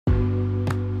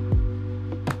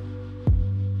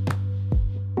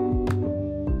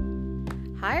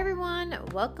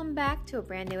Welcome back to a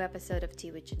brand new episode of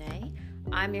Tea with Janae.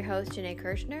 I'm your host, Janae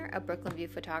Kirshner of Brooklyn View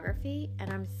Photography,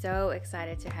 and I'm so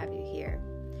excited to have you here.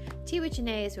 Tea with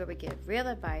Janae is where we give real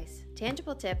advice,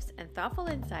 tangible tips, and thoughtful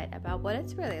insight about what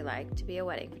it's really like to be a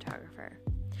wedding photographer.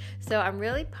 So I'm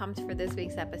really pumped for this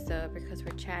week's episode because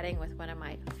we're chatting with one of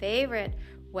my favorite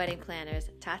wedding planners,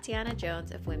 Tatiana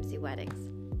Jones of Whimsy Weddings.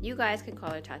 You guys can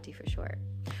call her Tati for short.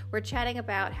 We're chatting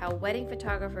about how wedding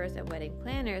photographers and wedding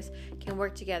planners can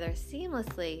work together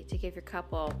seamlessly to give your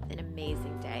couple an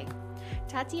amazing day.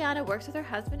 Tatiana works with her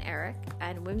husband Eric,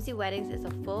 and Whimsy Weddings is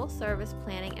a full-service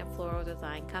planning and floral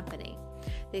design company.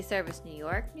 They service New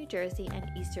York, New Jersey, and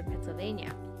Eastern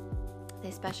Pennsylvania.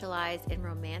 They specialize in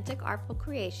romantic artful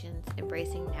creations,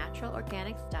 embracing natural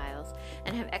organic styles,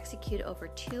 and have executed over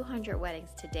 200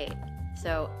 weddings to date.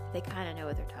 So they kind of know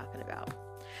what they're talking about.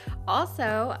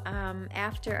 Also,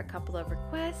 after a couple of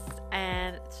requests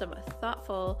and some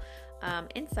thoughtful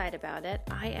insight about it,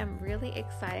 I am really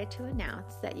excited to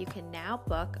announce that you can now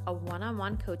book a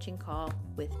one-on-one coaching call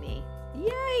with me.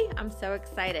 Yay! I'm so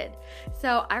excited.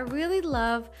 So I really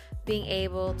love being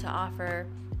able to offer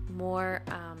more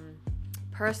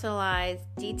personalized,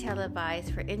 detailed advice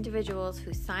for individuals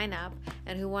who sign up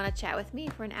and who want to chat with me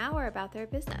for an hour about their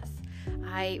business.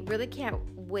 I really can't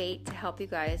wait to help you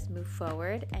guys move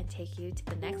forward and take you to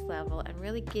the next level and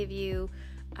really give you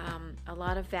a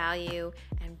lot of value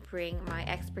and bring my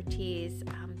expertise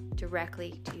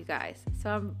directly to you guys.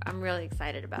 So I'm really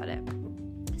excited about it.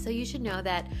 So you should know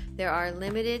that there are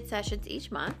limited sessions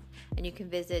each month, and you can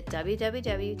visit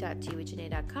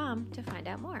www.teawithjanae.com to find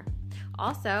out more.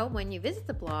 Also, when you visit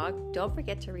the blog, don't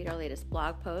forget to read our latest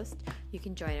blog post. You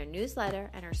can join our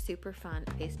newsletter and our super fun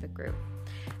Facebook group.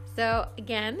 So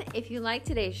again, if you like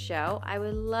today's show, I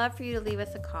would love for you to leave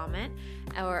us a comment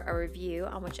or a review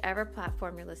on whichever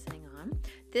platform you're listening on.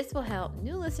 This will help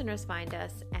new listeners find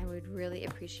us, and we'd really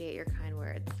appreciate your kind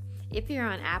words. If you're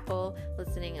on Apple,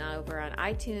 listening over on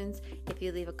iTunes, if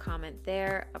you leave a comment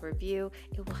there, a review,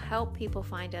 it will help people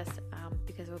find us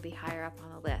because we'll be higher up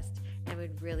on the list, and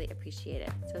we'd really appreciate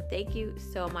it. So thank you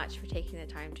so much for taking the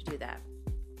time to do that.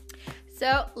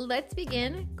 So let's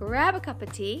begin. Grab a cup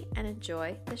of tea and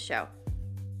enjoy the show.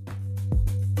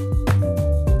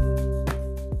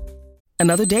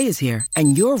 Another day is here,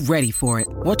 and you're ready for it.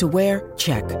 What to wear?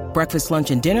 Check. Breakfast,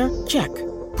 lunch, and dinner? Check.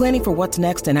 Planning for what's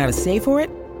next and how to save for it?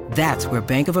 That's where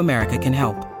Bank of America can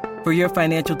help. For your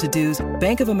financial to-dos,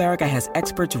 Bank of America has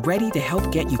experts ready to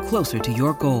help get you closer to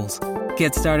your goals.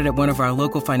 Get started at one of our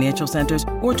local financial centers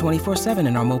or 24/7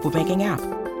 in our mobile banking app.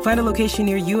 Find a location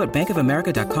near you at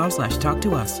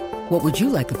bankofamerica.com/talktous. What would you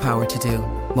like the power to do?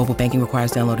 Mobile banking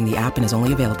requires downloading the app and is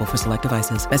only available for select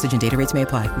devices. Message and data rates may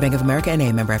apply. Bank of America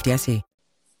N.A., member FDIC.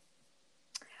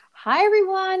 Hi,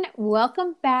 everyone.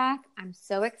 Welcome back. I'm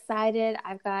so excited.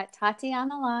 I've got Tati on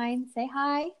the line. Say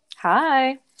hi.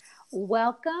 Hi.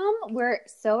 Welcome. We're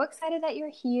so excited that you're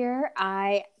here.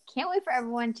 I can't wait for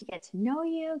everyone to get to know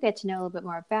you, get to know a little bit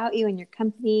more about you and your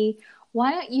company.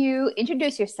 Why don't you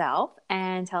introduce yourself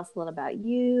and tell us a little about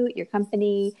you, your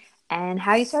company, and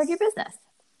how you started your business?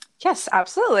 Yes,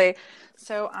 absolutely.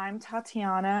 So I'm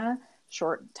Tatiana,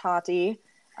 short Tati.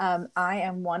 I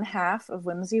am one half of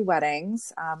Whimsy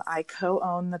Weddings. I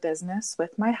co-own the business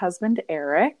with my husband,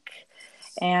 Eric,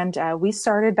 and we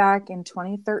started back in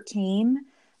 2013.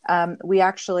 We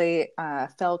actually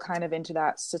fell kind of into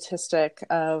that statistic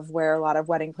of where a lot of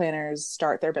wedding planners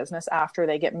start their business after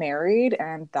they get married,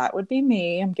 and that would be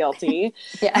me. I'm guilty.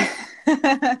 Yeah.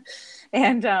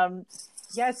 And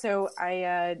so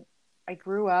I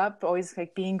grew up always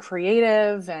like being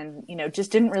creative and,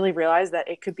 just didn't really realize that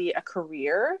it could be a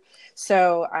career.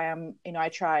 So I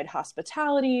tried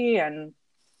hospitality, and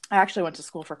I actually went to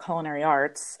school for culinary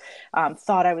arts,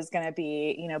 thought I was going to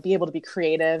be able to be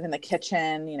creative in the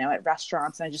kitchen, at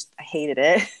restaurants, and I hated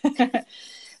it.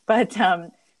 But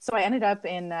so I ended up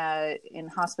in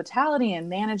hospitality and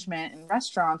management in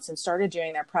restaurants and started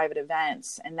doing their private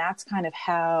events. And that's kind of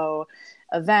how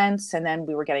events, and then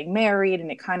we were getting married,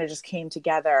 and it kind of just came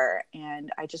together.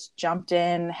 And I just jumped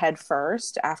in head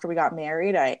first. After we got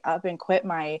married, I up and quit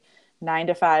my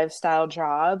 9-to-5 style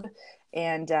job.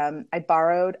 And I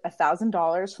borrowed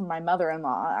 $1,000 from my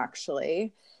mother-in-law,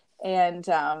 actually. And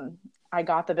I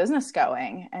got the business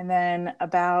going. And then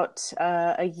about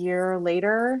a year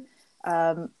later,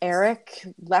 Eric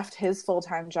left his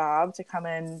full-time job to come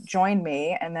and join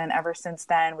me. And then ever since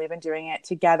then, we've been doing it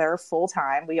together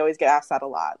full-time. We always get asked that a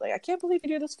lot. Like, I can't believe you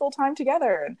do this full-time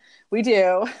together. And we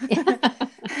do.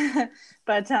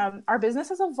 But our business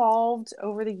has evolved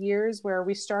over the years, where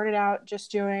we started out just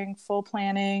doing full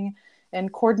planning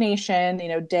and coordination,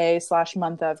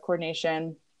 day/month of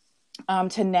coordination.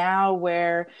 to now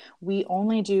where we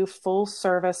only do full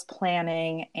service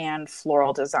planning and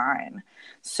floral design.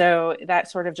 So that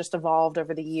sort of just evolved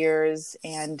over the years.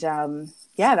 And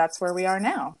yeah, that's where we are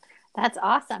now. That's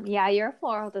awesome. Yeah, your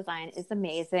floral design is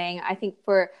amazing. I think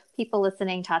for people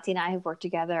listening, Tati and I have worked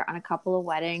together on a couple of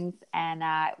weddings, and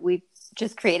we've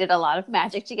just created a lot of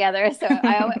magic together. So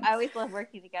I always love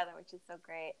working together, which is so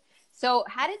great. So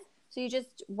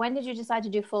when did you decide to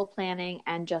do full planning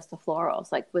and just the florals?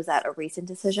 Like, was that a recent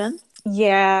decision?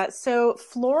 Yeah. So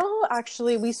floral,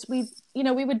 actually, we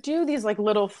would do these like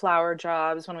little flower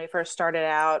jobs when we first started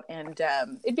out, and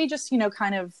it'd be just,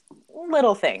 kind of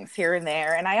little things here and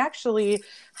there. And I actually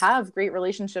have great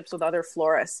relationships with other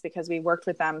florists because we worked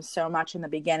with them so much in the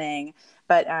beginning.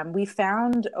 But we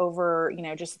found over,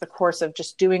 just the course of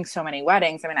just doing so many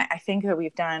weddings. I mean, I think that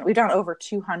we've done over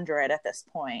 200 at this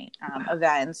point,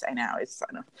 events. I know I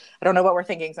don't know what we're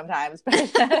thinking sometimes,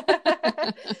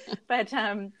 but, but,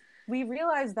 we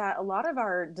realized that a lot of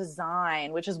our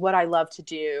design, which is what I love to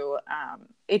do,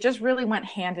 it just really went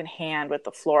hand in hand with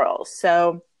the florals.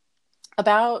 So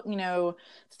about,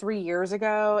 3 years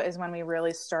ago is when we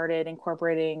really started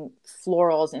incorporating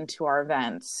florals into our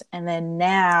events. And then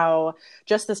now,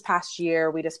 just this past year,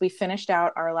 we finished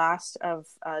out our last of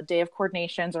day of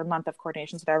coordinations or month of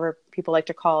coordinations, whatever people like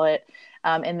to call it.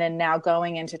 And then now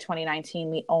going into 2019,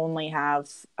 we only have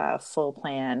full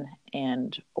plan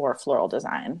or floral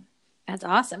design. That's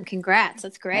awesome. Congrats.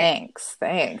 That's great.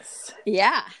 Thanks.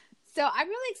 Yeah. So I'm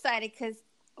really excited because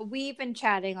we've been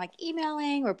chatting, like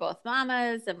emailing. We're both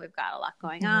mamas and we've got a lot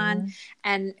going on.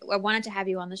 And I wanted to have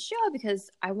you on the show because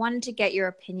I wanted to get your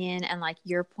opinion and like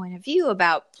your point of view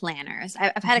about planners.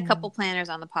 I've had a couple planners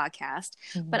on the podcast,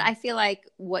 but I feel like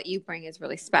what you bring is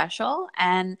really special.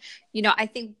 And, I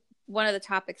think one of the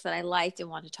topics that I liked and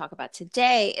want to talk about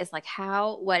today is like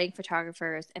how wedding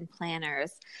photographers and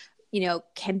planners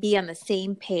can be on the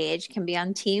same page, can be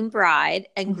on team bride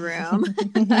and groom.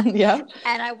 Yeah.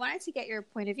 And I wanted to get your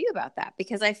point of view about that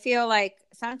because I feel like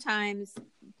sometimes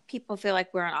people feel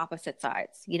like we're on opposite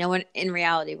sides, when in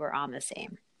reality we're on the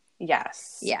same.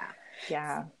 Yes. Yeah.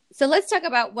 Yeah. So let's talk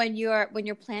about when you're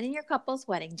planning your couple's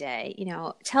wedding day,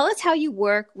 tell us how you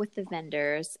work with the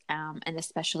vendors and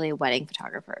especially wedding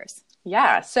photographers.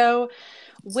 Yeah. So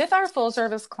with our full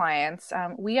service clients,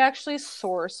 we actually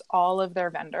source all of their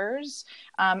vendors.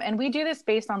 And we do this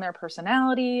based on their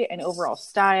personality and overall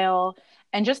style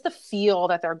and just the feel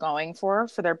that they're going for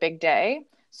their big day.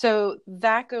 So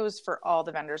that goes for all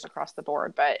the vendors across the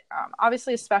board, but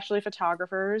obviously, especially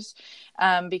photographers,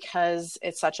 because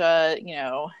it's such a,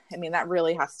 that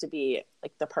really has to be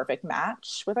like the perfect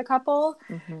match with a couple.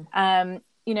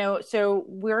 So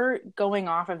we're going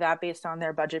off of that based on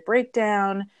their budget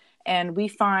breakdown, and we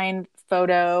find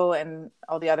photo and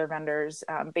all the other vendors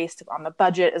based on the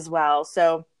budget as well.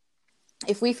 So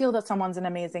if we feel that someone's an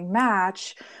amazing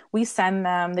match, we send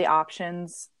them the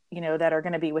options that are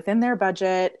going to be within their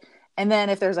budget. And then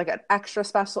if there's like an extra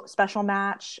special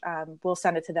match, we'll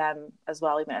send it to them as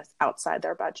well, even if it's outside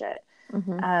their budget.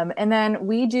 And then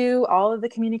we do all of the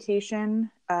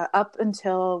communication up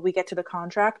until we get to the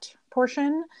contract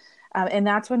portion. And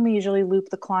that's when we usually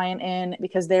loop the client in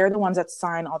because they're the ones that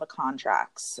sign all the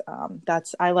contracts.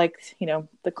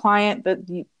 The client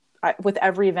with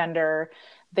every vendor,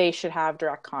 they should have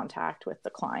direct contact with the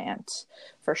client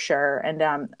for sure.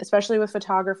 And especially with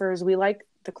photographers, we like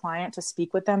the client to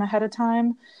speak with them ahead of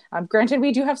time. Granted,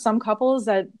 we do have some couples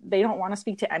that they don't want to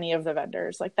speak to any of the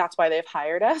vendors. Like that's why they've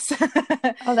hired us.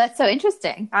 Oh, that's so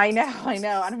interesting. I know. And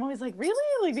I'm always like, really?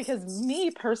 Like, because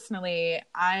me personally,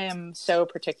 I am so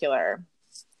particular.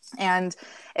 And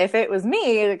if it was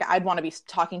me, like, I'd want to be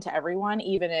talking to everyone,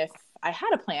 even if I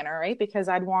had a planner, right? Because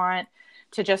I'd want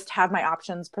to just have my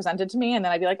options presented to me. And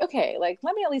then I'd be like, okay, like,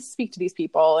 let me at least speak to these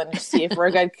people and just see if we're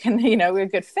a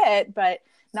good fit, but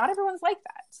not everyone's like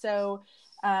that. So,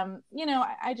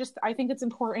 I think it's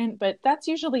important, but that's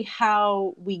usually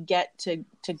how we get to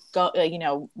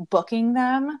go, booking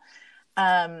them.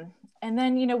 And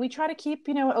then, we try to keep,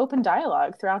 open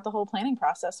dialogue throughout the whole planning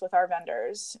process with our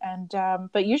vendors. And,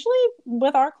 but usually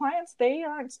with our clients, they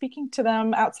aren't speaking to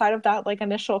them outside of that like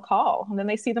initial call. And then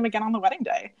they see them again on the wedding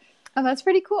day. Oh, that's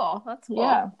pretty cool. That's cool.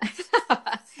 Yeah.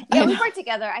 Yeah, we worked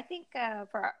together. I think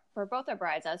for both our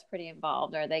brides, I was pretty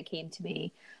involved, or they came to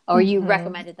me, or you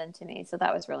recommended them to me. So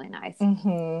that was really nice.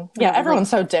 Yeah, everyone's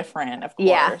so different, of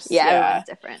course. Yeah, everyone's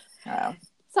different. Yeah.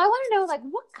 So I want to know, like,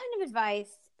 what kind of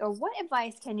advice or what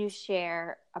advice can you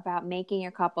share about making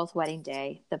your couple's wedding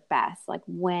day the best? Like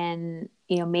when,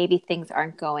 maybe things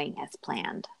aren't going as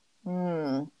planned.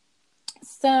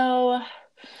 So...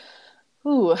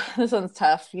 Ooh, this one's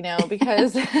tough,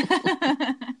 because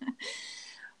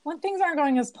When things aren't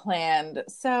going as planned.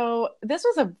 So this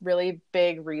was a really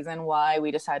big reason why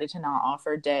we decided to not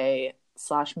offer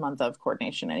day/month of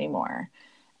coordination anymore.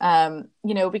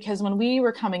 Because when we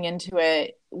were coming into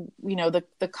it,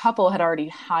 the couple had already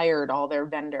hired all their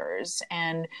vendors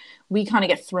and we kind of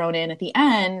get thrown in at the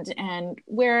end. And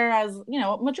whereas,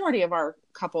 majority of our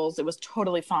couples, it was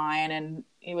totally fine and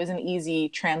it was an easy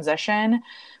transition.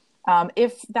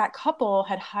 If that couple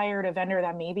had hired a vendor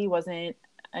that maybe wasn't,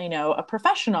 a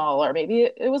professional, or maybe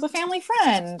it was a family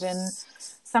friend and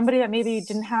somebody that maybe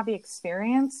didn't have the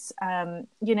experience,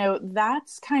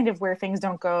 that's kind of where things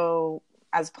don't go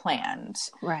as planned.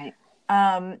 Right.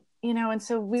 And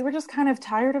so we were just kind of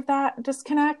tired of that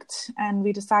disconnect and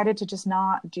we decided to just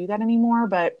not do that anymore.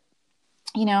 But,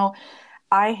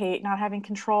 I hate not having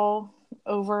control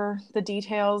over the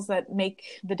details that make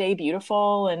the day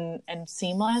beautiful and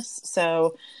seamless.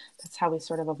 So that's how we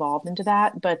sort of evolved into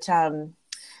that. But,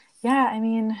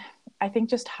 I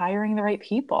think just hiring the right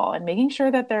people and making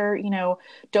sure that they're,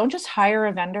 don't just hire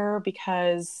a vendor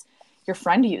because your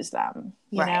friend used them,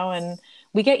 you know, and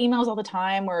we get emails all the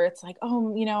time where it's like,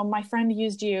 oh, my friend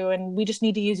used you and we just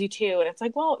need to use you too. And it's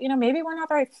like, well, maybe we're not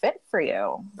the right fit for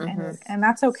you, and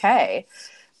that's okay.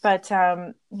 But,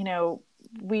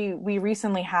 we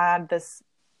recently had this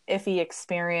iffy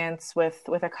experience with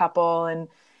a couple, and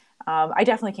I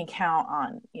definitely can count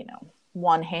on,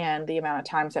 one hand the amount of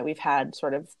times that we've had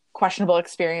sort of questionable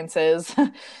experiences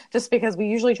just because we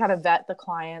usually try to vet the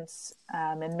clients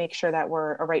and make sure that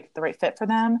we're the right fit for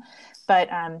them. But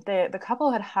the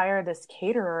couple had hired this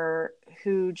caterer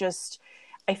who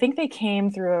I think they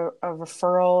came through a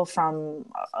referral from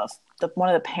one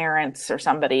of the parents or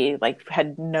somebody, like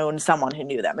had known someone who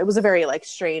knew them. It was a very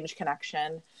strange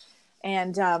connection.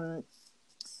 And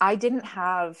I didn't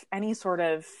have any sort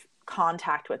of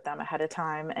contact with them ahead of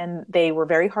time, and they were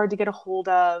very hard to get a hold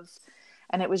of,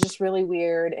 and it was just really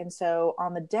weird. And so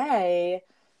on the day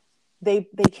they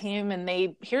came and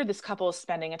this couple is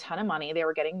spending a ton of money. They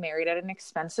were getting married at an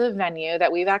expensive venue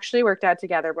that we've actually worked at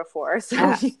together before.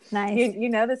 So nice. you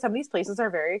know that some of these places are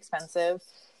very expensive.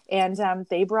 And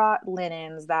they brought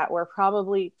linens that were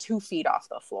probably 2 feet off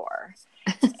the floor.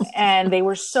 And they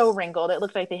were so wrinkled. It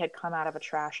looked like they had come out of a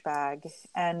trash bag.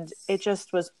 And it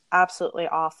just was absolutely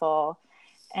awful.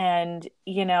 And,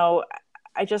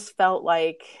 I just felt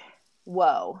like,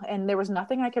 whoa. And there was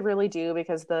nothing I could really do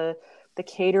because the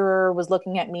caterer was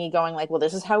looking at me going like, well,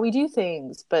 this is how we do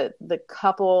things. But the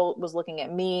couple was looking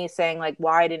at me saying like,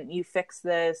 why didn't you fix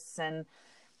this? And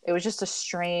it was just a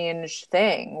strange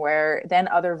thing where then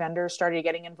other vendors started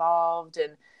getting involved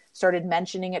and started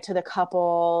mentioning it to the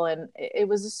couple. And it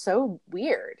was just so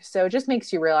weird. So it just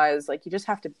makes you realize like, you just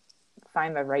have to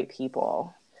find the right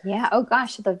people. Yeah. Oh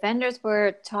gosh. So the vendors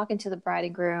were talking to the bride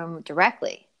and groom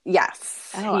directly.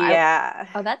 Yes. Oh, yeah.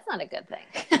 That's not a good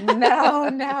thing. No.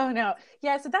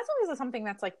 Yeah. So that's always something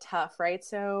that's tough, right?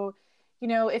 So,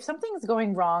 if something's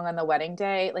going wrong on the wedding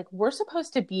day, we're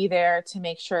supposed to be there to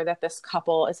make sure that this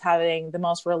couple is having the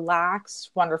most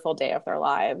relaxed, wonderful day of their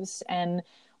lives. And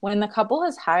when the couple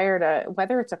has hired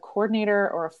whether it's a coordinator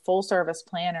or a full service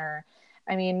planner,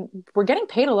 I mean, we're getting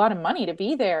paid a lot of money to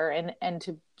be there and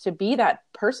to be that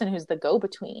person who's the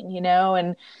go-between,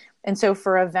 and so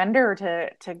for a vendor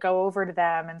to go over to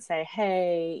them and say,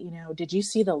 hey, did you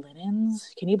see the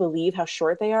linens? Can you believe how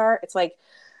short they are? It's like,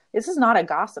 this is not a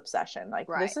gossip session.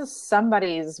 This is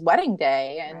somebody's wedding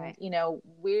day. And,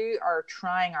 we are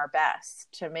trying our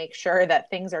best to make sure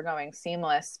that things are going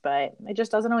seamless, but it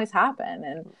just doesn't always happen.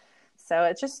 And so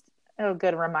it's just a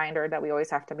good reminder that we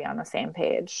always have to be on the same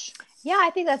page. Yeah,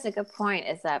 I think that's a good point,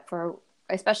 is that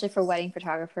especially for wedding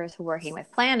photographers who are working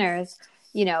with planners,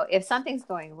 if something's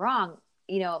going wrong,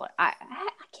 I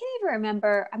can't even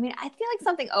remember. I mean, I feel like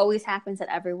something always happens at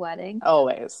every wedding.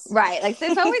 Always. Right.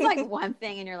 There's always one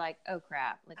thing and you're like, oh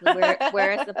crap.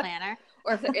 Where is the planner?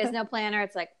 Or if there is no planner,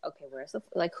 it's like, okay, where's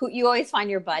who you always find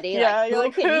your buddy. Yeah,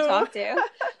 who can you talk to?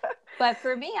 But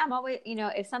for me, I'm always,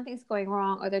 if something's going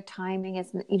wrong or their timing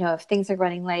is, if things are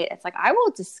running late, it's like, I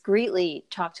will discreetly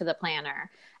talk to the planner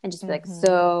and just be like,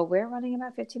 so we're running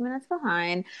about 15 minutes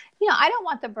behind. I don't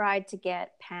want the bride to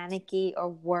get panicky or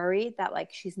worried that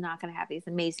she's not going to have these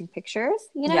amazing pictures.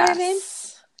 You know what I mean?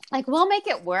 We'll make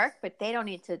it work, but they don't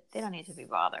need to be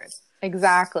bothered.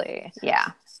 Exactly.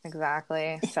 Yeah,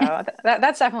 exactly. So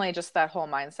that's definitely just that whole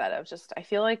mindset of I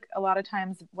feel like a lot of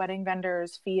times wedding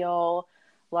vendors feel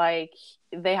like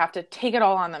they have to take it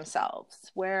all on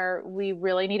themselves, where we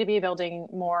really need to be building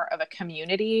more of a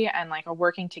community and a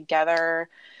working together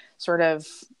sort of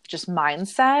just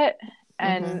mindset.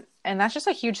 And, And that's just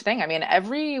a huge thing. I mean,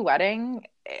 every wedding,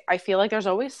 I feel like there's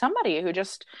always somebody who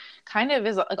just kind of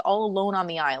is like all alone on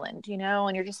the island, you know,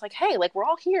 and you're just like, hey, like we're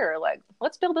all here, like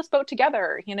let's build this boat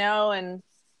together, you know. And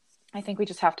I think we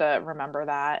just have to remember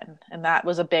that. And that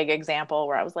was a big example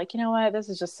where I was like, you know what, this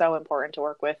is just so important to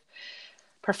work with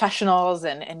professionals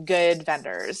and good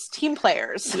vendors, team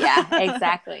players. Yeah,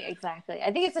 exactly.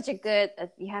 I think it's such a good,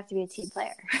 you have to be a team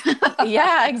player.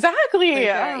 Yeah, exactly.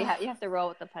 Sure. You have to roll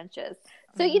with the punches.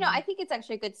 So, you know, I think it's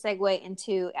actually a good segue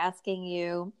into asking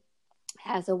you,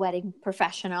 as a wedding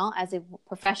professional, as a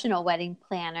professional wedding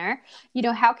planner, you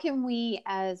know, how can we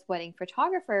as wedding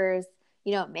photographers,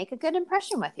 you know, make a good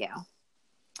impression with you?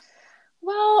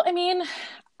 Well, I mean,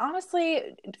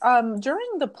 honestly,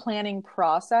 during the planning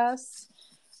process,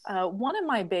 one of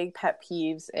my big pet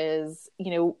peeves is,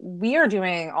 you know, we are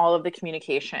doing all of the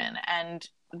communication, and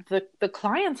the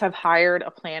clients have hired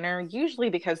a planner usually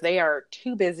because they are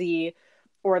too busy,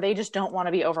 or they just don't want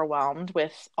to be overwhelmed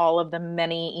with all of the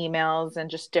many emails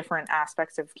and just different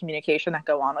aspects of communication that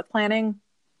go on with planning.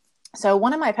 So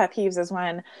one of my pet peeves is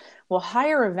when we'll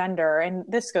hire a vendor, and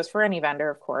this goes for any vendor,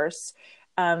 of course.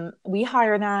 We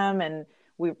hire them and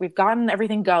we've gotten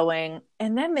everything going,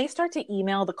 and then they start to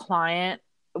email the client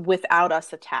without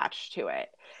us attached to it.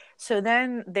 So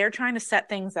then they're trying to set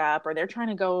things up, or they're trying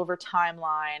to go over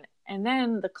timeline. And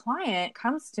then the client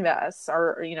comes to us,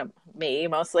 or, you know, me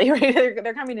mostly, right?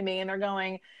 They're coming to me and they're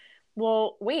going,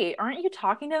 well, wait, aren't you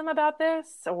talking to them about this?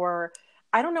 Or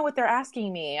I don't know what they're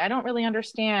asking me. I don't really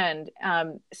understand.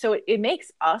 So it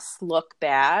makes us look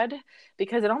bad,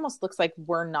 because it almost looks like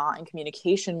we're not in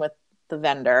communication with the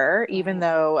vendor, even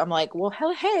though I'm like, well,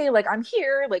 hey, like I'm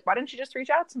here. Like, why didn't you just reach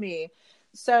out to me?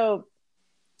 So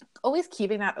always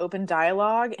keeping that open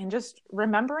dialogue, and just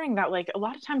remembering that, like, a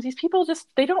lot of times these people just,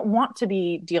 they don't want to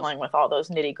be dealing with all those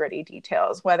nitty gritty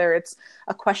details, whether it's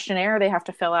a questionnaire they have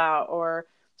to fill out or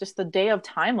just the day of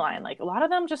timeline. Like, a lot of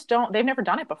them just don't, they've never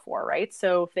done it before. Right.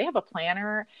 So if they have a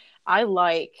planner, I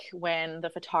like when the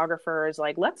photographer is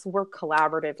like, let's work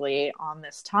collaboratively on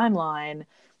this timeline,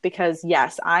 because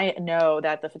yes, I know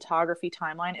that the photography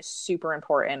timeline is super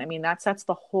important. I mean, that sets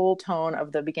the whole tone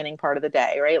of the beginning part of the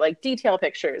day, right? Like detail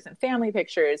pictures and family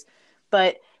pictures.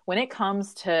 But when it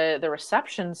comes to the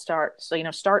reception start, so, you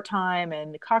know, start time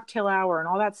and the cocktail hour and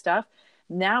all that stuff,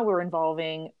 now we're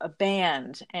involving a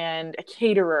band and a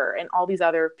caterer and all these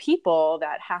other people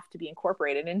that have to be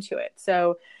incorporated into it.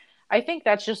 So I think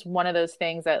that's just one of those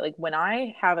things that, like, when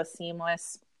I have a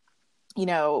seamless, you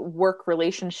know, work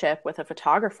relationship with a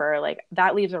photographer, like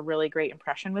that leaves a really great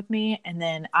impression with me. And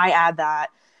then I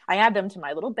add them to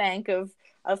my little bank of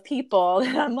people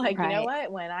that I'm like, right, you know what,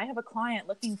 when I have a client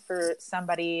looking for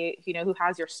somebody, you know, who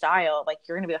has your style, like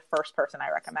you're going to be the first person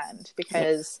I recommend,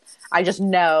 because I just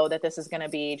know that this is going to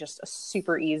be just a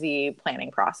super easy planning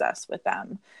process with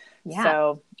them. Yeah.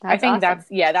 So I think awesome.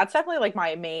 That's definitely like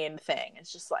my main thing.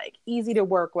 It's just like easy to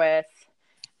work with,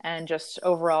 and just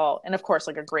overall, and of course,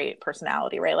 like a great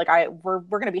personality, right? Like we're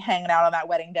going to be hanging out on that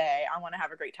wedding day. I want to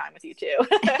have a great time with you too.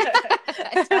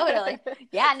 Totally.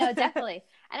 Yeah, no, definitely.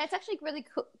 And it's actually really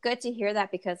good to hear that,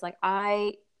 because like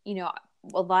you know,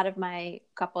 a lot of my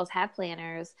couples have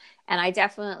planners, and I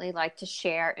definitely like to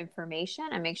share information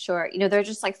and make sure, you know, there's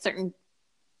just like certain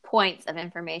points of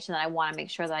information that I want to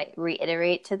make sure that I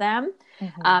reiterate to them,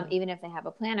 even if they have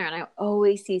a planner. And I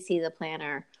always CC the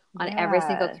planner on every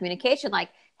single communication. Like,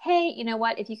 hey, you know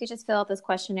what, if you could just fill out this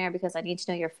questionnaire because I need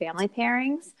to know your family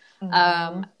pairings,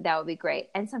 that would be great.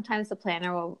 And sometimes the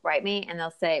planner will write me and they'll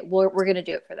say, well, we're going to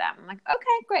do it for them. I'm like,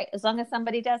 okay, great. As long as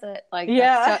somebody does it. Like,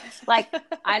 like,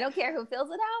 I don't care who fills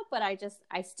it out, but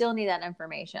I still need that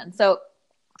information. So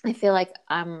I feel like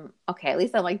okay. At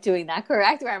least I'm like doing that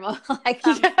correct. Where I'm like,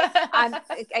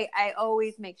 I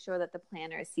always make sure that the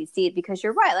planner is CC'd, because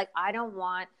you're right. Like, I don't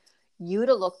want you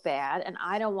to look bad, and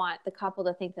I don't want the couple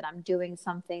to think that I'm doing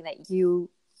something that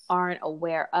you aren't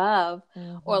aware of,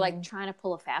 or like trying to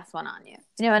pull a fast one on you.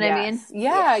 You know what I mean?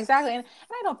 Yeah, exactly. And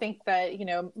I don't think that, you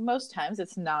know, most times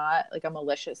it's not like a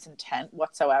malicious intent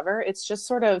whatsoever. It's just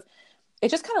sort of, it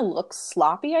just kind of looks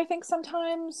sloppy, I think,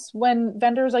 sometimes when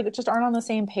vendors like just aren't on the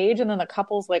same page, and then the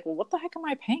couple's like, well, what the heck am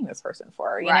I paying this person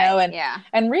for? You know?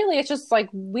 And really it's just like,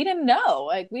 we didn't know,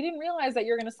 like, we didn't realize that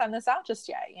you're going to send this out just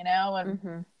yet, you know?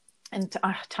 And and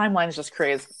timelines just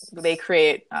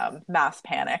create mass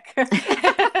panic.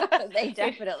 They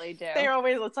definitely do. They're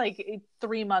always, it's like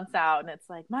 3 months out, and it's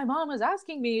like, my mom is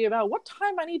asking me about what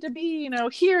time I need to be, you know,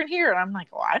 here and here. And I'm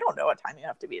like, well, I don't know what time you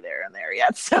have to be there and there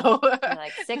yet. So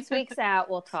like 6 weeks out,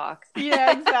 we'll talk.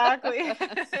 Yeah, exactly.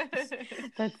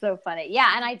 That's so funny.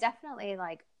 Yeah. And I definitely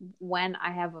like when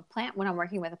when I'm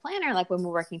working with a planner, like when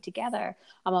we're working together,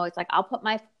 I'm always like, I'll put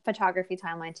my photography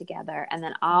timeline together and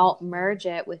then I'll merge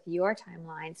it with your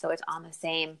timeline so it's on the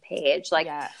same page. Like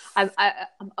Yes.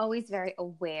 I'm always very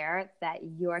aware that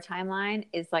your timeline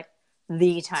is like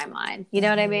the timeline. You know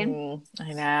what I mean?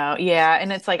 I know. Yeah.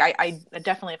 And it's like, I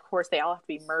definitely, of course, they all have to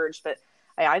be merged, but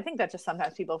I think that just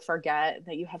sometimes people forget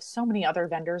that you have so many other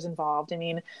vendors involved. I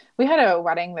mean, we had a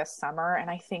wedding this summer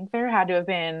and I think there had to have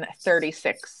been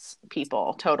 36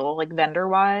 people total, like vendor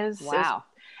wise. Wow.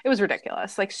 It was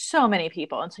ridiculous. Like so many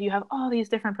people. And so you have all these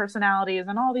different personalities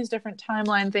and all these different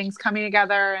timeline things coming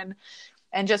together. And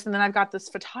then I've got this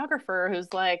photographer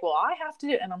who's like, well, I have to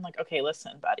do, and I'm like, okay,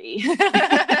 listen, buddy,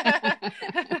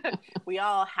 we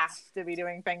all have to be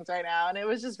doing things right now. And it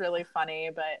was just really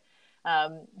funny, but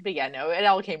yeah, no, it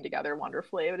all came together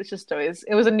wonderfully, but it's just always,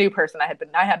 it was a new person I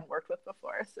hadn't worked with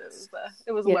before. So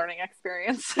it was a learning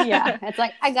experience. Yeah. It's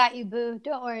like, I got you, boo.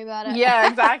 Don't worry about it. Yeah,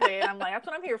 exactly. And I'm like, that's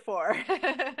what I'm here for.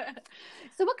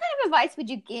 So what kind of advice would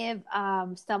you give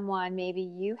someone maybe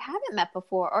you haven't met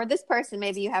before, or this person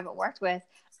maybe you haven't worked with,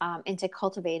 into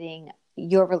cultivating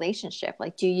your relationship?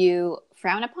 Like, do you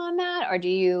frown upon that, or do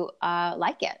you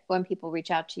like it when people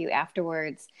reach out to you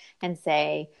afterwards and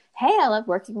say, hey, I love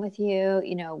working with you.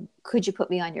 You know, could you put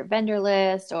me on your vendor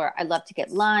list? Or I'd love to get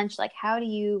lunch. Like, how do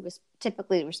you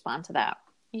typically respond to that?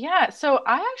 Yeah. So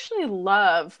I actually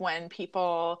love when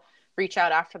people reach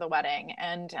out after the wedding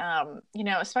and, you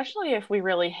know, especially if we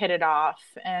really hit it off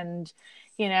and,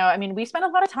 you know, I mean, we spend a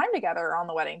lot of time together on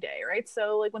the wedding day, right?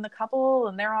 So like when the couple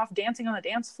and they're off dancing on the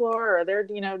dance floor or they're,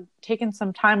 you know, taking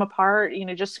some time apart, you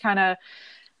know, just kind of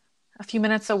a few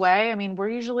minutes away. I mean, we're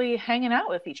usually hanging out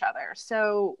with each other.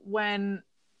 So when,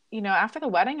 you know, after the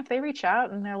wedding, if they reach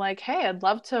out and they're like, hey, I'd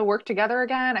love to work together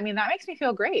again. I mean, that makes me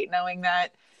feel great knowing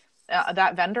that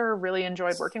that vendor really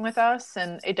enjoyed working with us.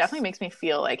 And it definitely makes me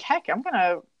feel like, heck, I'm going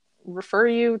to refer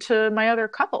you to my other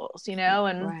couples, you know,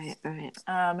 and right.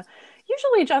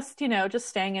 Usually just, you know, just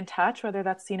staying in touch, whether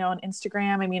that's, you know, on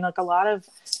Instagram. I mean, like a lot of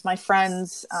my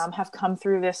friends have come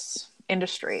through this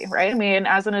industry, right? I mean,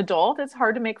 as an adult, it's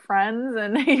hard to make friends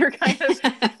and you're kind of,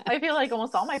 I feel like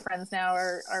almost all my friends now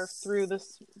are through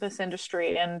this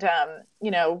industry. And,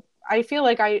 you know, I feel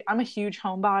like I'm a huge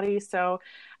homebody, so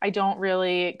I don't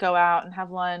really go out and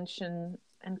have lunch and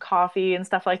coffee and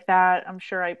stuff like that. I'm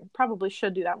sure I probably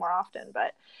should do that more often,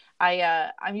 but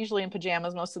I'm usually in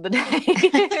pajamas most of the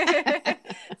day.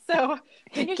 So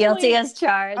usually, guilty as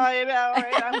charged. I know,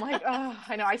 right? I'm like, oh,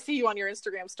 I know. I see you on your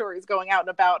Instagram stories going out and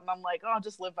about, and I'm like, oh, I'll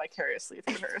just live vicariously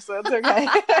through her. So it's okay.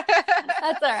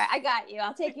 That's all right. I got you.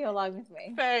 I'll take you along with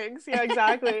me. Thanks. Yeah,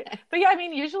 exactly. But yeah, I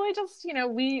mean, usually just, you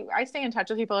know, I stay in touch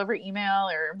with people over email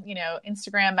or, you know,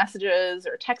 Instagram messages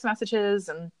or text messages,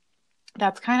 and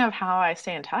that's kind of how I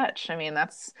stay in touch. I mean,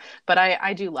 but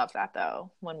I do love that though,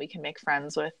 when we can make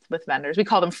friends with vendors. We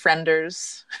call them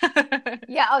frienders.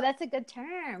 Yeah. Oh, that's a good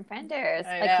term. Frienders.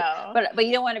 I know. But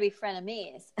you don't want to be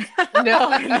frenemies.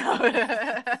 No.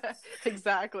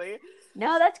 Exactly.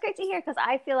 No, that's great to hear. Cause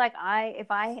I feel like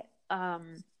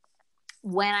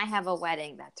when I have a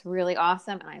wedding, that's really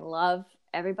awesome. And I love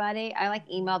everybody, I like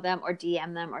email them or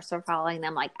DM them or start following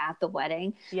them like at the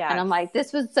wedding. Yeah. And I'm like,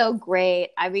 this was so great.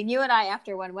 I mean, you and I,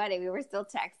 after one wedding, we were still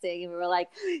texting and we were like,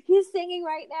 he's singing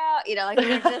right now. You know, like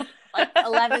we were just like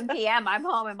 11 p.m. I'm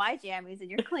home in my jammies and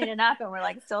you're cleaning up and we're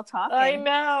like still talking. I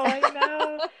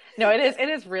know. No, it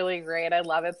is really great. I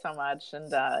love it so much.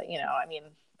 And, you know, I mean,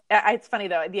 it's funny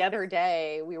though, the other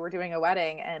day we were doing a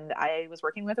wedding and I was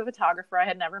working with a photographer I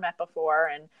had never met before.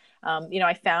 And, you know,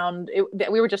 I found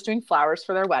that we were just doing flowers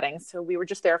for their wedding. So we were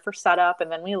just there for setup and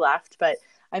then we left, but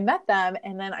I met them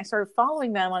and then I started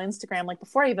following them on Instagram, like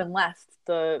before I even left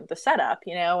the setup,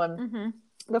 you know, and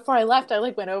before I left, I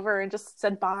like went over and just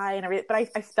said bye and everything. But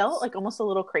I felt like almost a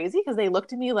little crazy because they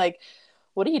looked at me like,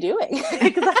 what are you doing?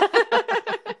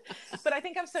 But I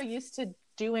think I'm so used to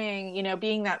doing, you know,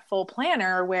 being that full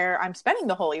planner where I'm spending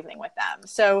the whole evening with them.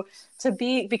 So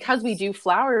because we do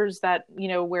flowers that, you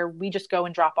know, where we just go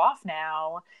and drop off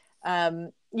now,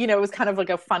 you know, it was kind of like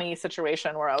a funny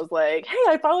situation where I was like, hey,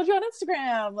 I followed you on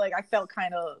Instagram. Like I felt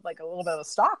kind of like a little bit of a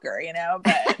stalker, you know,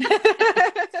 but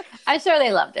I'm sure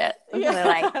they loved it. Yeah. They're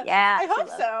like, yeah, I hope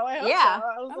so. I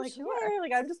was like, sure.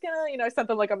 Like, I'm just gonna, you know, I sent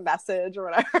them like a message or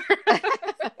whatever.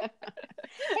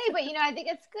 Hey, but you know, I think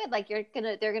it's good. Like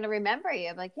they're gonna remember you.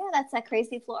 I'm like, yeah, that's that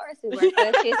crazy florist we worked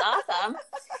with. She's awesome.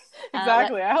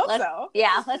 Exactly. I hope so.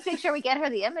 Yeah, let's make sure we get her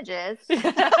the images.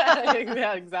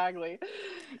 Yeah, exactly.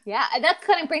 Yeah, and that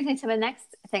kind of brings me to the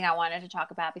next thing I wanted to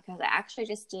talk about because I actually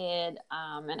just did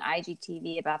an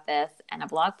IGTV about this and a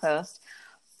blog post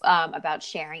about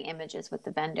sharing images with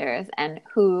the vendors and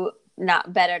who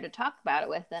not better to talk about it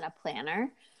with than a planner,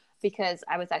 because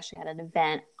I was actually at an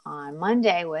event on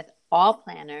Monday with all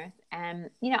planners, and,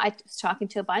 I was talking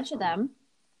to a bunch of them,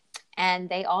 and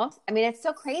they all, I mean, it's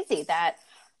so crazy that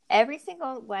every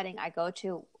single wedding I go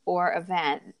to or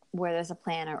event where there's a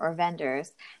planner or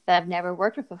vendors that I've never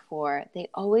worked with before, they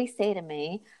always say to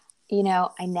me,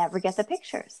 I never get the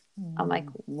pictures. I'm like,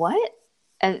 what?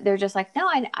 And they're just like, no,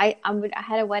 I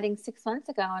had a wedding 6 months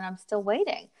ago and I'm still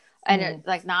waiting. And it's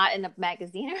like not in a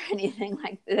magazine or anything.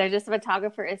 Like, they're just, a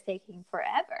photographer is taking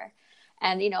forever.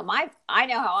 And, I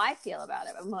know how I feel about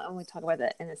it. And we'll talk about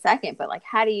that in a second. But like,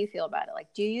 how do you feel about it?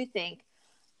 Like, do you think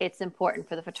it's important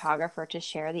for the photographer to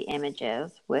share the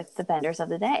images with the vendors of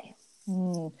the day?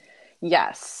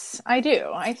 Yes, I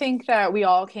do. I think that we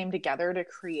all came together to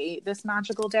create this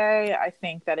magical day. I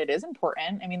think that it is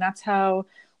important. I mean, that's how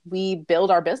we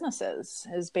build our businesses,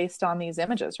 is based on these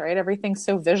images, right? Everything's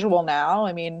so visual now.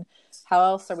 I mean, how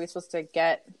else are we supposed to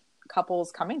get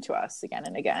couples coming to us again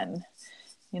and again,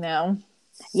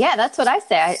 Yeah, that's what I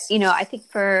say. I think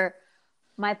for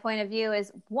my point of view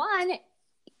is, one,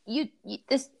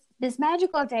 this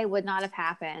magical day would not have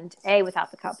happened, A, without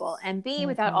the couple, and B,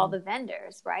 without all the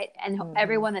vendors, right? And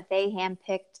everyone that they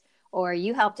handpicked or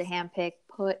you helped to handpick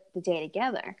put the day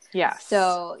together. Yeah.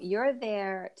 So you're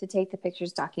there to take the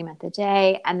pictures, document the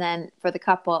day, and then for the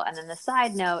couple, and then the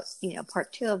side note,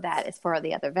 part 2 of that is for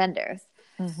the other vendors.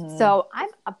 So I'm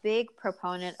a big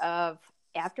proponent of,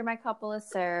 after my couple is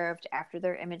served, after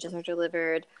their images are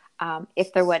delivered,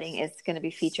 if their wedding is going to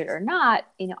be featured or not,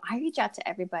 I reach out to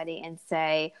everybody and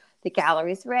say, the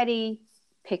gallery's ready,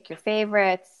 pick your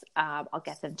favorites. I'll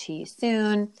get them to you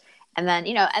soon. And then,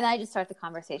 and I just start the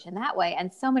conversation that way.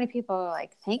 And so many people are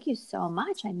like, thank you so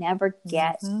much. I never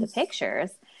get the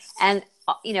pictures. And,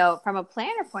 from a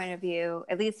planner point of view,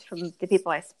 at least from the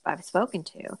people I've spoken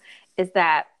to, is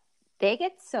that they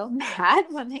get so mad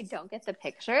when they don't get the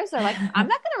pictures. They're like, I'm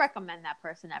not going to recommend that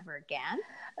person ever again.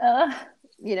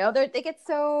 They get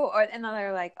so, and then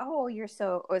they're like, oh, you're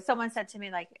so, or someone said to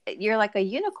me, like, you're like a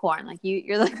unicorn. Like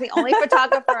you're like the only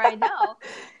photographer I know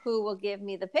who will give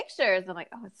me the pictures. I'm like,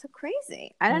 oh, it's so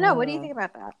crazy. I don't know. What do you think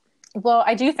about that? Well,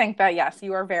 I do think that, yes,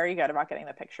 you are very good about getting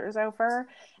the pictures over.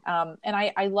 And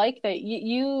I like that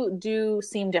you do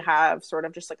seem to have sort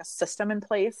of just like a system in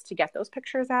place to get those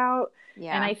pictures out.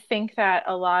 Yeah. And I think that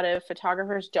a lot of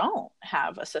photographers don't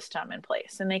have a system in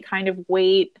place, and they kind of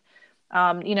wait,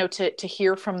 to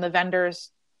hear from the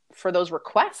vendors for those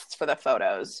requests for the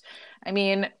photos. I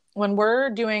mean, when we're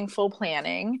doing full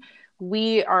planning,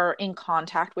 we are in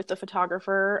contact with the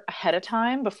photographer ahead of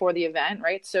time before the event,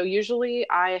 right? So usually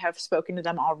I have spoken to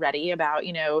them already about,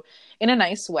 in a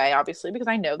nice way, obviously, because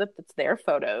I know that it's their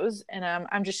photos. And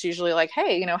I'm just usually like,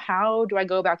 hey, how do I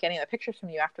go about getting the pictures from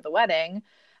you after the wedding?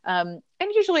 And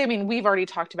usually, I mean, we've already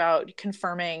talked about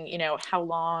confirming, how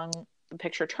long the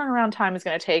picture turnaround time is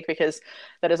going to take, because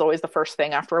that is always the first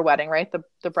thing after a wedding, right?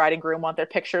 The bride and groom want their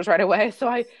pictures right away. So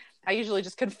I usually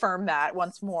just confirm that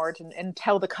once more and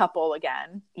tell the couple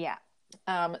again. Yeah.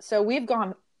 So we've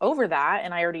gone over that,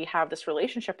 and I already have this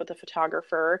relationship with the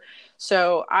photographer.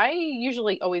 So I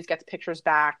usually always get the pictures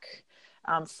back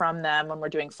from them when we're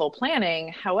doing full planning.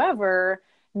 However,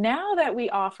 now that we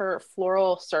offer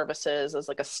floral services as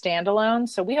like a standalone,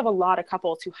 so we have a lot of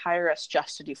couples who hire us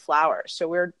just to do flowers. So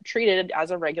we're treated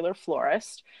as a regular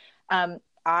florist.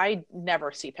 I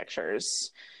never see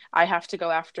pictures. I have to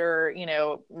go after,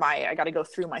 I got to go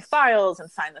through my files and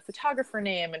find the photographer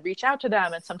name and reach out to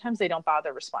them. And sometimes they don't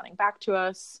bother responding back to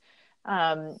us.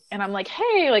 And I'm like,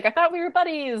 hey, like, I thought we were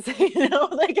buddies, I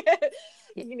was like,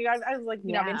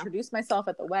 I've introduced myself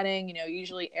at the wedding,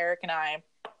 usually Eric and I,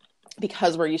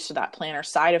 because we're used to that planner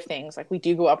side of things, like we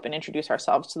do go up and introduce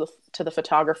ourselves to the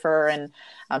photographer, and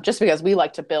just because we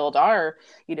like to build our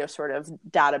sort of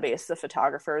database of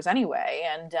photographers anyway.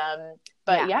 And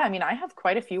I mean, I have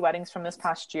quite a few weddings from this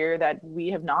past year that we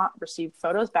have not received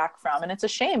photos back from, and it's a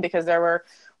shame, because there were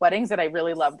weddings that I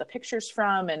really loved the pictures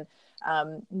from. And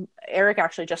Eric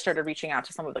actually just started reaching out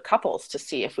to some of the couples to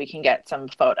see if we can get some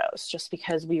photos, just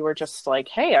because we were just like,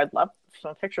 hey, I'd love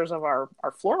some pictures of our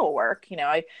floral work.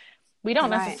 We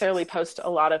don't necessarily post a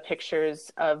lot of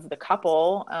pictures of the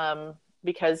couple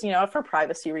because, for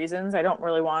privacy reasons, I don't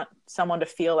really want someone to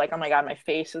feel like, oh my God, my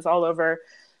face is all over,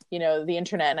 the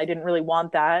internet, and I didn't really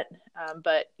want that.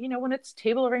 But, when it's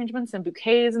table arrangements and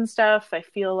bouquets and stuff, I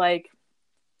feel like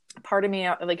part of me,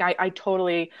 like I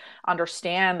totally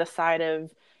understand the side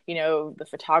of, the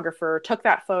photographer took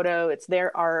that photo, it's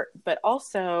their art, but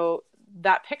also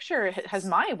that picture has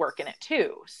my work in it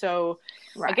too. So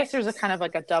I guess there's a kind of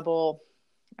like a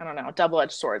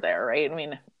double-edged sword there, right? I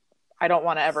mean, I don't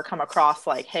want to ever come across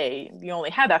like, hey, you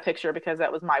only had that picture because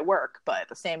that was my work. But at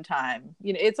the same time,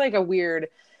 it's like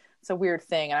it's a weird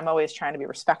thing. And I'm always trying to be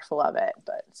respectful of it.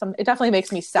 But it definitely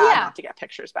makes me sad not to get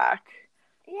pictures back.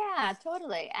 Yeah,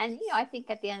 totally. And, I think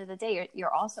at the end of the day,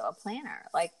 you're also a planner.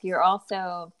 Like you're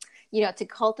also, to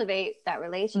cultivate that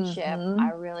relationship.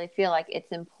 I really feel like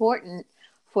it's important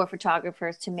for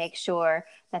photographers to make sure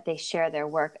that they share their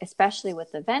work, especially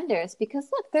with the vendors, because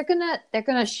look, they're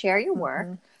going to share your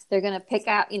work. They're going to pick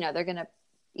out, they're going to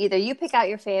either you pick out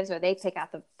your faves or they pick out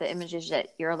the images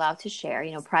that you're allowed to share.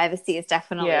 Privacy is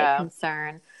definitely a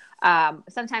concern.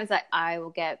 Sometimes I will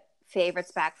get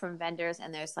favorites back from vendors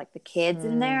and there's like the kids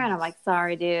in there and I'm like,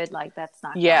 sorry, dude, like that's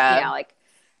not, like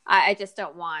I just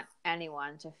don't want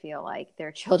anyone to feel like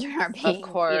their children are being,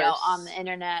 on the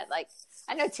internet. Like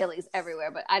I know Tilly's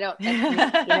everywhere, but I don't, you know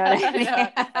what I mean?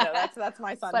 I know, that's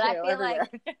my son but too. I feel everywhere.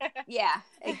 like, yeah,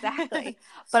 exactly.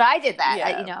 But I did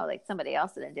that, like somebody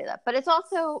else didn't do that. But it's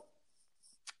also,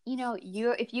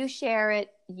 if you share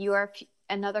it,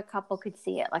 another couple could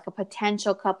see it, like a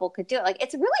potential couple could do it. Like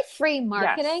it's really free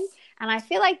marketing. Yes. And I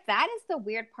feel like that is the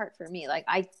weird part for me. Like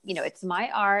it's my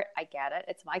art. I get it.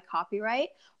 It's my copyright,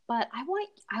 but I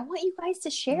want you guys to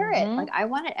share it. Like I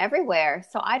want it everywhere.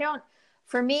 So I don't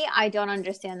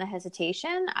understand the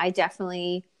hesitation. I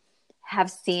definitely have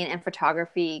seen in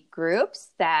photography groups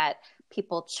that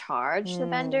people charge the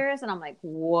vendors. And I'm like,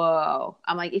 whoa.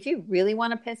 I'm like, if you really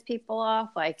want to piss people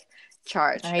off, like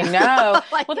charge. I know.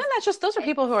 Like, well, then those are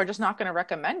people who are just not going to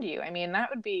recommend you. I mean, that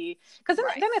would be, because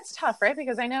then it's tough, right?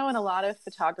 Because I know in a lot of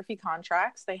photography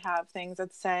contracts, they have things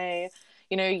that say,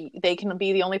 they can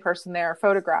be the only person there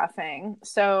photographing.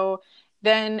 So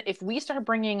then if we start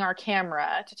bringing our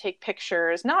camera to take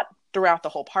pictures, not throughout the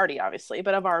whole party, obviously,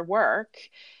 but of our work,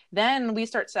 then we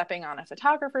start stepping on a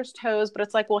photographer's toes. But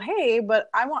it's like, well, hey, but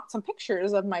I want some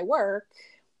pictures of my work.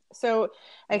 So,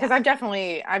 because I've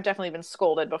definitely been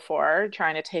scolded before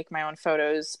trying to take my own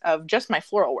photos of just my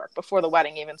floral work before the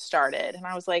wedding even started. And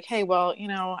I was like, hey, well,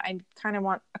 I kind of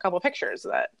want a couple of pictures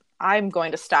that I'm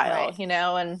going to style,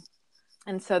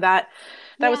 and so that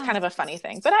was kind of a funny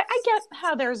thing. But I get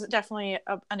how there's definitely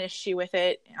an issue with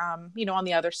it, on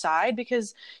the other side,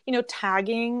 because,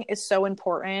 tagging is so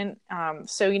important.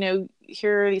 So,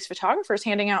 here are these photographers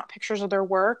handing out pictures of their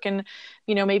work and,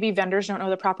 maybe vendors don't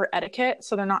know the proper etiquette,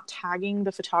 so they're not tagging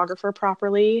the photographer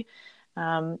properly.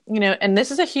 And this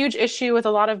is a huge issue with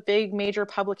a lot of big major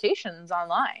publications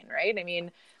online, right? I mean,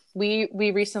 we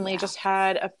recently just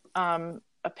had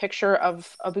a picture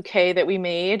of a bouquet that we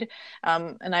made.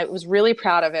 And I was really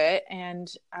proud of it.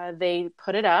 And they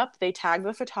put it up, they tagged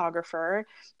the photographer,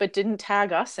 but didn't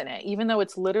tag us in it, even though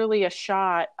it's literally a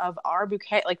shot of our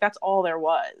bouquet. Like that's all there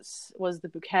was the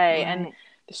bouquet. Right. And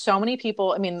so many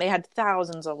people, I mean, they had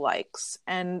thousands of likes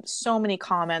and so many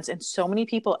comments and so many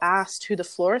people asked who the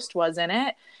florist was in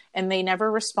it. And they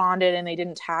never responded and they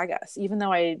didn't tag us, even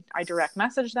though I direct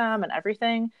messaged them and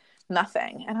everything.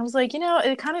 Nothing. And I was like,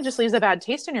 it kind of just leaves a bad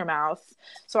taste in your mouth.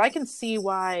 So I can see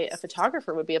why a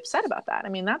photographer would be upset about that. I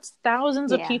mean, that's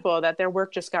thousands of people that their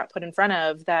work just got put in front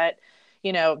of that,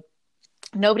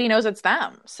 nobody knows it's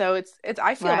them. So it's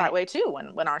I feel that way too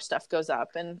when our stuff goes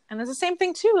up. And it's the same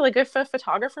thing too. Like if a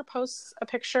photographer posts a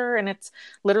picture and it's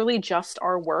literally just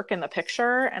our work in the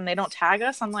picture and they don't tag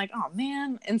us, I'm like, oh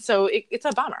man. And so it's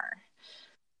a bummer.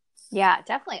 Yeah,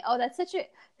 definitely. Oh, that's such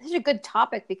a good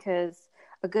topic, because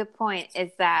a good point is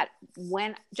that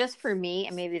just for me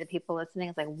and maybe the people listening,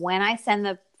 it's like when I send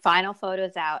the final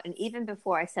photos out and even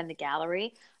before I send the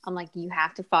gallery, I'm like, you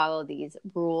have to follow these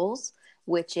rules,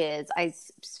 which is I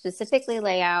specifically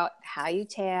lay out how you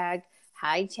tag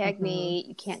me.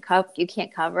 You can't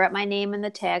cover up my name in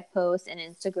the tag post and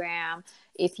Instagram.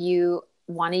 If you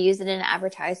want to use it in an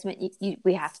advertisement,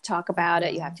 we have to talk about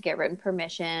it. You have to get written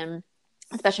permission,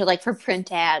 especially like for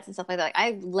print ads and stuff like that. Like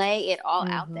I lay it all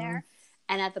out there.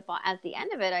 And at the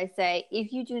end of it, I say,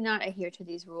 if you do not adhere to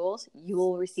these rules, you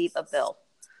will receive a bill.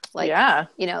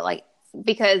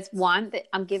 Because one,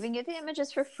 I'm giving you the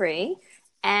images for free,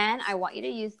 and I want you to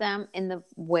use them in the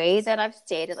way that I've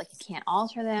stated. Like you can't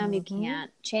alter them, you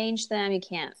can't change them, you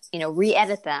can't,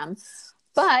 re-edit them.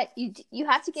 But you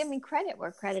have to give me credit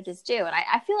where credit is due, and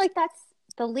I feel like that's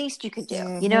the least you could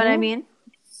do. You know what I mean?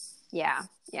 Yeah.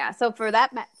 Yeah. So for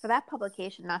that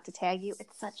publication not to tag you,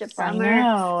 it's such a bummer. I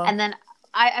know. And then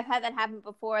I've had that happen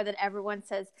before, that everyone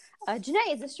says,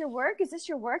 Janae, is this your work? Is this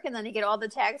your work? And then you get all the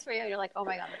tags for you. And you're like, oh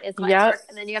my God, it's my work.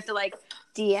 And then you have to like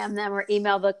DM them or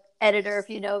email the editor if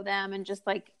you know them, and just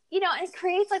like, and it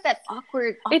creates like that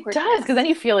awkward. It does. Because then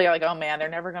you feel like, oh man, they're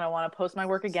never going to want to post my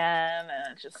work again.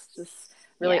 And it's just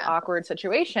really awkward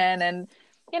situation. And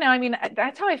I mean,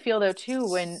 that's how I feel though too,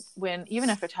 when even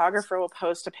a photographer will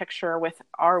post a picture with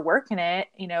our work in it,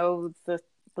 the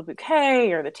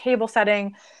bouquet or the table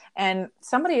setting, and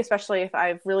somebody, especially if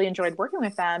I've really enjoyed working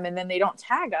with them, and then they don't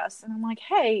tag us, and I'm like,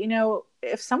 hey,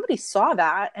 if somebody saw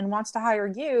that and wants to hire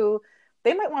you,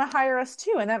 they might want to hire us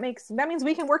too, and that means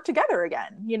we can work together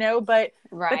again, but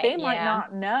they might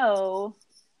not know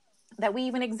that we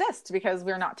even exist because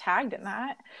we're not tagged in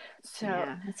that. So,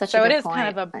 it is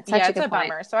kind of it's a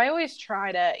bummer. So I always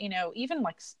try to, even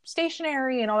like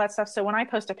stationery and all that stuff. So when I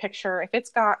post a picture, if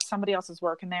it's got somebody else's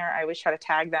work in there, I always try to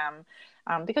tag them,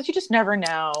 because you just never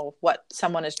know what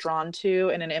someone is drawn to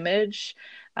in an image.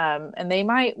 And they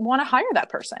might want to hire that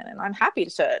person, and I'm happy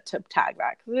to tag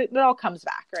that, because it all comes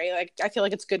back, right? Like, I feel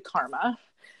like it's good karma.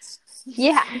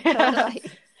 Yeah, totally.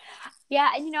 Yeah,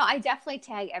 and I definitely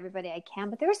tag everybody I can,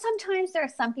 but there are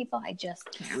some people I just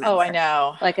can't remember. Oh, I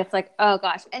know. Like, it's like, oh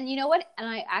gosh. And you know what? And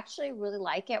I actually really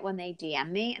like it when they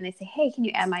DM me and they say, hey, can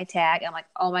you add my tag? I'm like,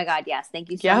 oh my God, yes, thank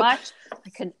you so much.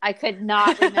 I could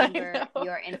not remember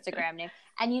your Instagram name.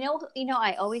 And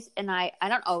I always, and I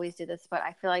don't always do this, but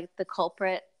I feel like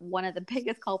one of the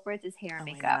biggest culprits is hair and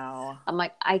makeup. I'm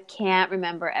like, I can't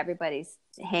remember everybody's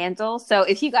handle. So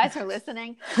if you guys are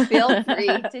listening, feel free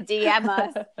to DM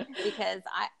us, because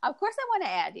of course I want to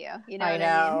add you. You know what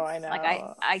I mean? Like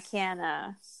I can't.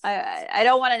 I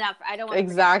don't want to. I don't want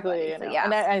exactly. So, yeah.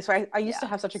 And I used to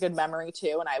have such a good memory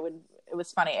too, and it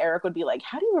was funny. Eric would be like,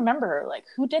 how do you remember, like,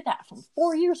 who did that from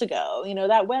 4 years ago?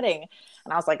 That wedding.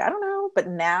 And I was like, I don't know. But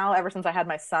now, ever since I had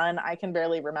my son, I can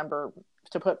barely remember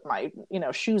to put my,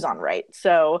 shoes on right.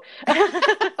 So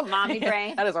mommy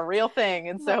brain. That is a real thing.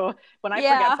 And so when I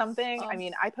forget something, I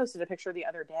mean, I posted a picture the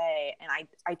other day, and I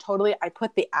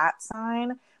put the @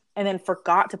 sign and then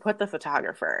forgot to put the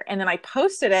photographer. And then I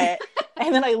posted it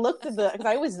and then I looked at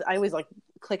because I always like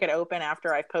click it open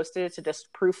after I've posted it to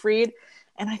just proofread.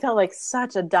 And I felt like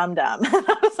such a dum-dum.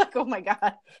 I was like, oh my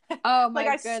God. Oh my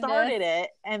goodness. I started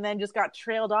it and then just got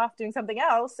trailed off doing something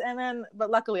else.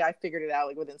 But luckily I figured it out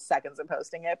like within seconds of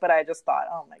posting it. But I just thought,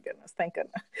 oh my goodness, thank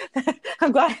goodness.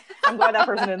 I'm glad that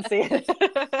person didn't see it.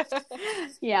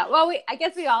 Yeah. Well, I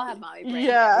guess we all have mommy brain.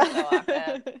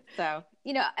 Yeah. So,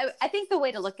 I think the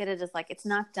way to look at it is like, it's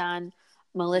not done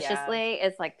maliciously.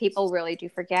 It's like, people really do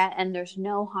forget, and there's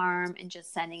no harm in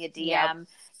just sending a DM.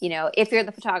 Yep. If you're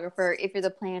the photographer, if you're the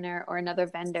planner or another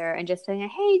vendor, and just saying,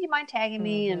 hey, do you mind tagging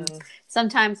me? And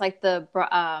sometimes like the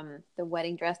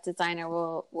wedding dress designer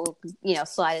will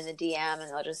slide in the DM,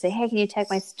 and they'll just say, hey, can you tag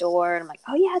my store? And I'm like,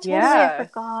 oh yeah, totally. I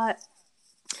forgot.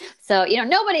 So,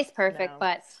 nobody's perfect,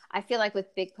 but I feel like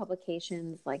with big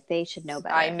publications, like, they should know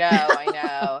better. I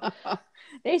know.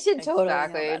 They should totally know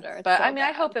better. But I mean,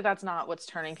 I hope that that's not what's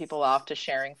turning people off to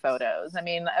sharing photos. I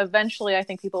mean, eventually I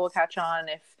think people will catch on.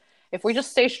 If we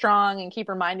just stay strong and keep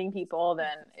reminding people,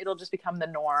 then it'll just become the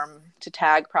norm to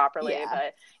tag properly. Yeah.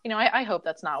 But, I hope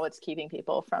that's not what's keeping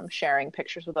people from sharing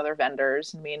pictures with other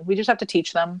vendors. I mean, we just have to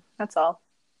teach them. That's all.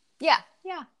 Yeah,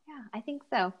 I think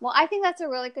so. Well, I think that's a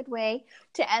really good way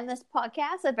to end this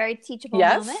podcast, a very teachable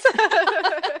moment.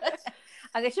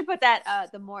 I should put that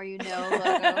the More You Know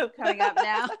logo coming up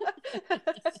now.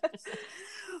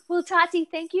 Well, Tati,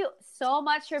 thank you so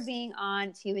much for being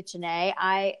on Tea with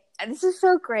Janae. This is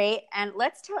so great. And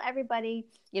let's tell everybody,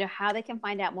 how they can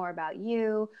find out more about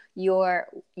you, your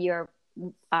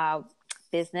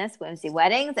business, Whimsy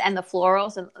Weddings, and the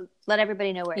florals, and let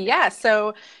everybody know where. Yeah,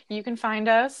 so you can find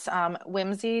us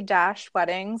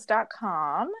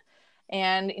whimsy-weddings.com.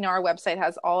 And, our website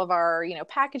has all of our,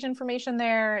 package information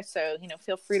there. So,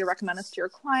 feel free to recommend us to your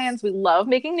clients. We love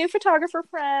making new photographer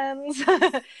friends. I'm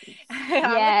the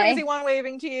crazy one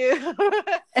waving to you,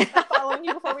 following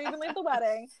you before we even leave the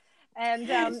wedding. And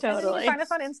totally. And you can find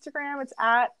us on Instagram. It's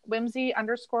at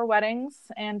whimsy_weddings.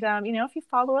 And, if you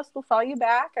follow us, we'll follow you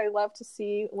back. I love to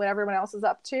see what everyone else is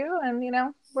up to and,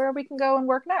 where we can go and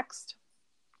work next.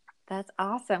 That's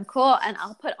awesome. Cool. And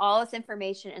I'll put all this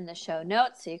information in the show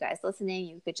notes. So you guys listening,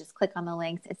 you could just click on the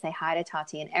links and say hi to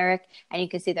Tati and Eric, and you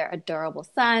can see their adorable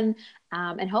son.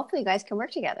 And hopefully you guys can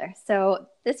work together. So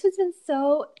this has been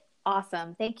so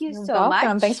awesome. Thank you so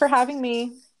much. Thanks for having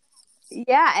me.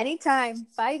 Yeah, anytime.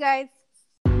 Bye, you guys.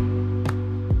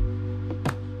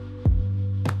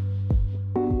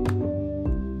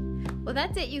 Well, Well,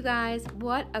 that's it, you guys.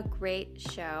 What a great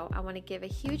show. I want to give a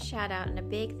huge shout out and a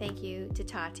big thank you to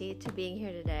Tati to being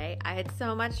here today. I had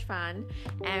so much fun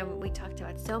and we talked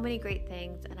about so many great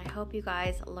things, and I hope you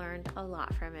guys learned a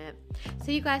lot from it.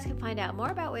 So you guys can find out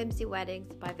more about Whimsy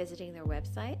Weddings by visiting their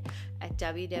website at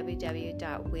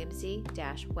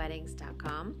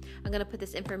www.whimsy-weddings.com. I'm going to put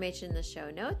this information in the show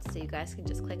notes so you guys can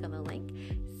just click on the link,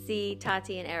 see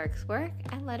Tati and Eric's work,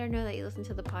 and let her know that you listen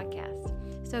to the podcast.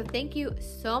 So thank you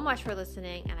so much for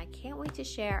listening, and I can't wait to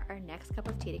share our next cup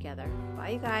of tea together. Bye,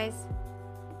 you guys.